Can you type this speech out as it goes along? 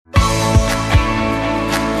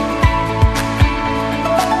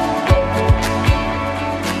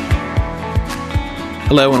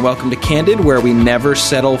Hello and welcome to Candid, where we never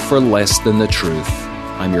settle for less than the truth.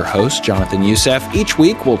 I'm your host, Jonathan Youssef. Each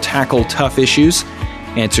week we'll tackle tough issues,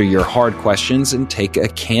 answer your hard questions, and take a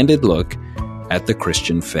candid look at the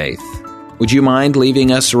Christian faith. Would you mind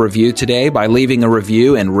leaving us a review today? By leaving a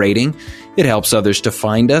review and rating, it helps others to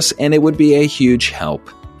find us, and it would be a huge help.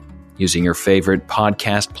 Using your favorite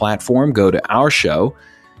podcast platform, go to our show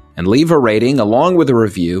and leave a rating along with a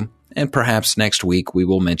review, and perhaps next week we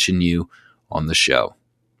will mention you on the show.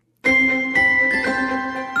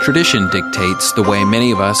 Tradition dictates the way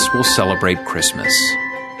many of us will celebrate Christmas.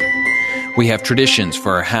 We have traditions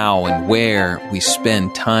for how and where we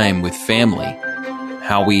spend time with family,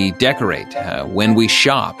 how we decorate, when we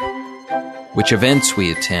shop, which events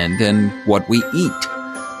we attend, and what we eat.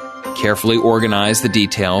 Carefully organize the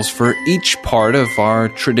details for each part of our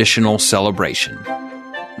traditional celebration.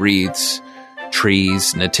 Wreaths,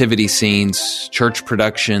 trees, nativity scenes, church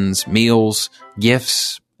productions, meals,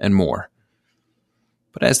 gifts, and more.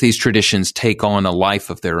 But as these traditions take on a life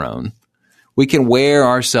of their own, we can wear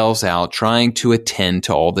ourselves out trying to attend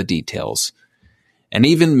to all the details and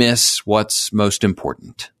even miss what's most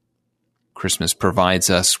important. Christmas provides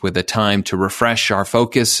us with a time to refresh our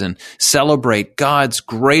focus and celebrate God's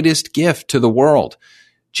greatest gift to the world,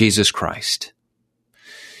 Jesus Christ.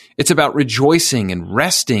 It's about rejoicing and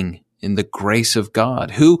resting in the grace of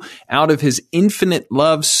God, who, out of his infinite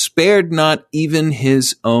love, spared not even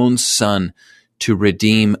his own Son to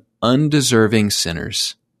redeem undeserving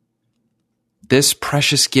sinners. This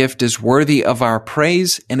precious gift is worthy of our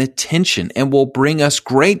praise and attention and will bring us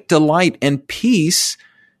great delight and peace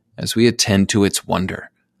as we attend to its wonder.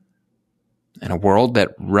 In a world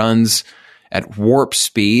that runs at warp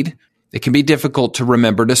speed, it can be difficult to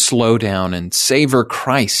remember to slow down and savor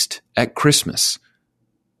Christ at Christmas.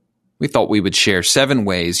 We thought we would share 7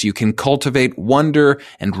 ways you can cultivate wonder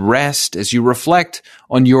and rest as you reflect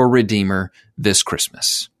on your Redeemer this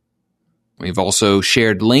Christmas. We've also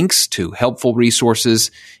shared links to helpful resources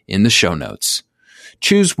in the show notes.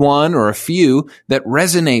 Choose one or a few that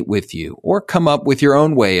resonate with you, or come up with your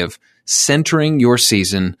own way of centering your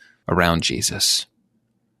season around Jesus.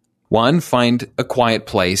 1, find a quiet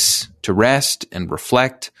place to rest and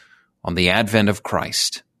reflect on the advent of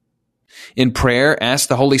Christ. In prayer, ask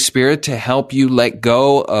the Holy Spirit to help you let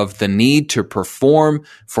go of the need to perform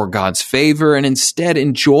for God's favor and instead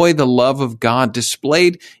enjoy the love of God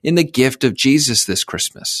displayed in the gift of Jesus this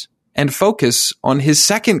Christmas, and focus on his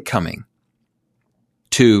second coming.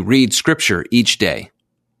 2, read Scripture each day.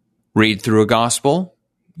 Read through a gospel,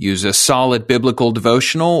 use a solid biblical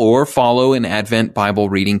devotional, or follow an Advent Bible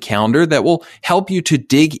reading calendar that will help you to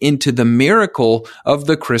dig into the miracle of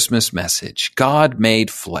the Christmas message, God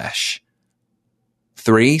made flesh.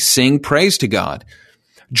 3, sing praise to God.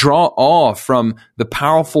 Draw awe from the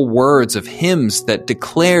powerful words of hymns that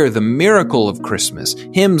declare the miracle of Christmas.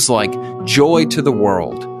 Hymns like Joy to the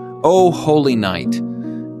World, O Holy Night,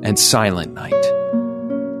 and Silent Night.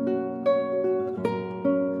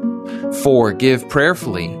 4, give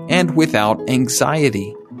prayerfully and without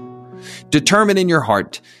anxiety. Determine in your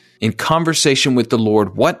heart, in conversation with the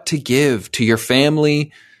Lord, what to give to your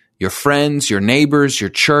family, your friends, your neighbors, your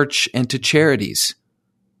church, and to charities.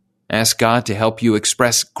 Ask God to help you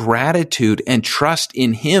express gratitude and trust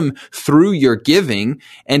in him through your giving,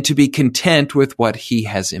 and to be content with what he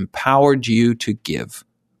has empowered you to give.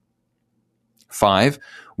 5,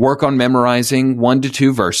 work on memorizing 1 to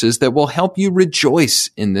 2 verses that will help you rejoice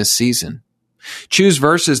in this season. Choose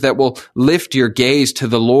verses that will lift your gaze to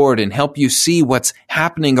the Lord and help you see what's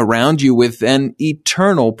happening around you with an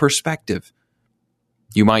eternal perspective.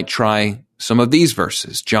 You might try some of these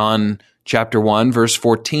verses. John chapter 1, verse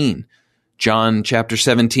 14. John chapter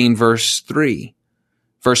 17, verse 3.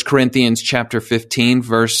 1 Corinthians chapter 15,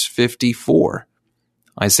 verse 54.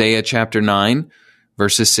 Isaiah chapter 9,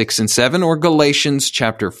 verses 6 and 7, or Galatians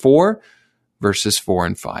chapter 4, verses 4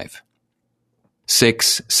 and 5.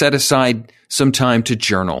 6, set aside some time to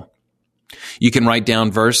journal. You can write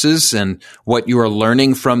down verses and what you are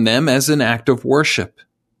learning from them as an act of worship.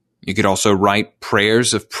 You could also write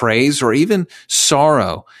prayers of praise or even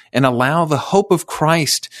sorrow, and allow the hope of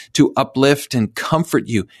Christ to uplift and comfort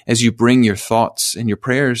you as you bring your thoughts and your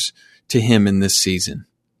prayers to him in this season.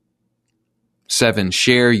 7,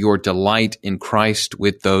 share your delight in Christ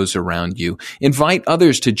with those around you. Invite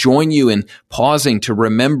others to join you in pausing to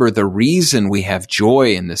remember the reason we have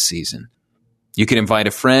joy in this season. You can invite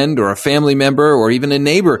a friend or a family member or even a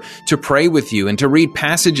neighbor to pray with you and to read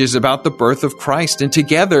passages about the birth of Christ. And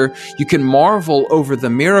together you can marvel over the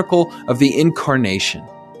miracle of the incarnation.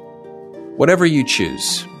 Whatever you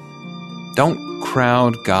choose, don't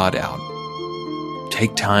crowd God out.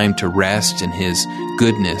 Take time to rest in His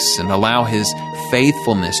goodness and allow His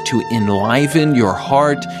faithfulness to enliven your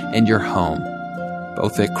heart and your home,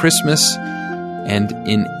 both at Christmas and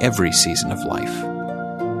in every season of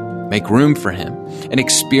life. Make room for Him and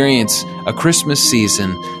experience a Christmas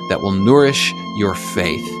season that will nourish your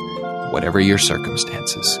faith, whatever your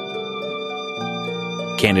circumstances.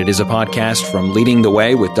 Candid is a podcast from Leading the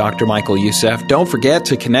Way with Dr. Michael Youssef. Don't forget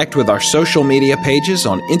to connect with our social media pages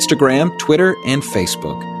on Instagram, Twitter, and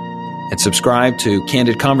Facebook. And subscribe to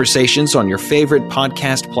Candid Conversations on your favorite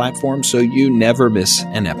podcast platform so you never miss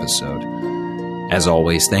an episode. As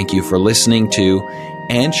always, thank you for listening to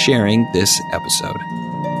and sharing this episode.